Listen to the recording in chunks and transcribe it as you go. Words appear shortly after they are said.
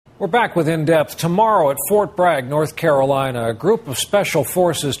We're back with In Depth. Tomorrow at Fort Bragg, North Carolina, a group of Special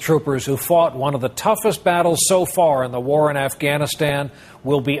Forces troopers who fought one of the toughest battles so far in the war in Afghanistan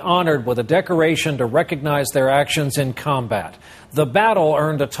will be honored with a decoration to recognize their actions in combat. The battle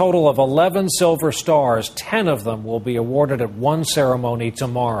earned a total of 11 Silver Stars. 10 of them will be awarded at one ceremony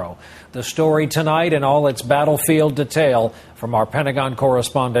tomorrow. The story tonight in all its battlefield detail from our Pentagon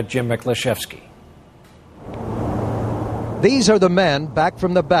correspondent Jim Miklashevsky. These are the men back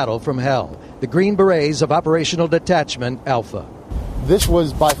from the battle from hell, the Green Berets of Operational Detachment Alpha. This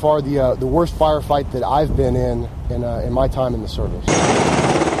was by far the worst firefight that I've been in my time in the service.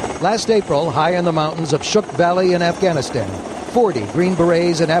 Last April, high in the mountains of Shuk Valley in Afghanistan, 40 Green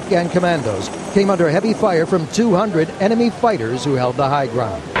Berets and Afghan commandos came under heavy fire from 200 enemy fighters who held the high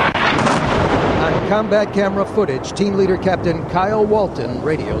ground. On combat camera footage, team leader Captain Kyle Walton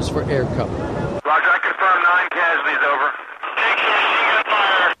radios for air cover. Roger, I confirm 9 casualties, over.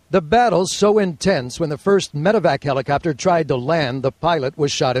 The battle so intense when the first medevac helicopter tried to land, the pilot was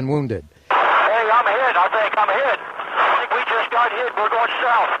shot and wounded. Hey, I'm hit. I'm hit. I think we just got hit. We're going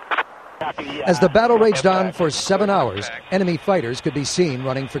south. As the battle raged on for 7 hours, enemy fighters could be seen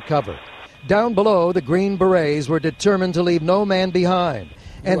running for cover. Down below, the Green Berets were determined to leave no man behind,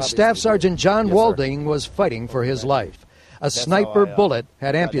 and Staff Sergeant John Walding was fighting for his life. A sniper bullet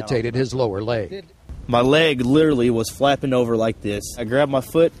had amputated his lower leg. My leg literally was flapping over like this. I grabbed my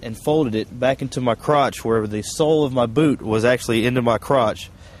foot and folded it back into my crotch where the sole of my boot was actually into my crotch.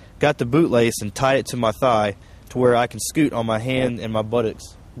 Got the bootlace and tied it to my thigh to where I can scoot on my hand and my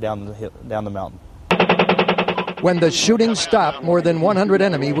buttocks down the mountain. When the shooting stopped, more than 100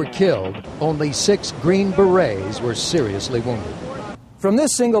 enemy were killed. Only 6 Green Berets were seriously wounded. From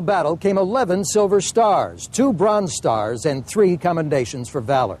this single battle came 11 Silver Stars, 2 Bronze Stars, and 3 commendations for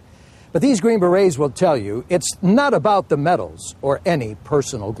valor. But these Green Berets will tell you it's not about the medals or any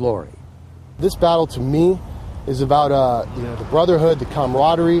personal glory. This battle, to me, is about the brotherhood, the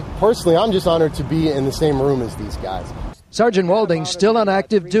camaraderie. Personally, I'm just honored to be in the same room as these guys. Sergeant Walding still on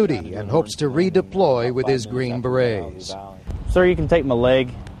active duty and hopes to redeploy with his Green Berets. Sir, you can take my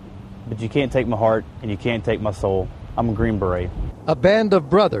leg, but you can't take my heart and you can't take my soul. I'm a Green Beret. A band of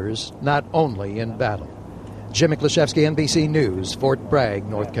brothers, not only in battle. Jim Miklashevsky, NBC News, Fort Bragg,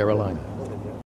 North Carolina.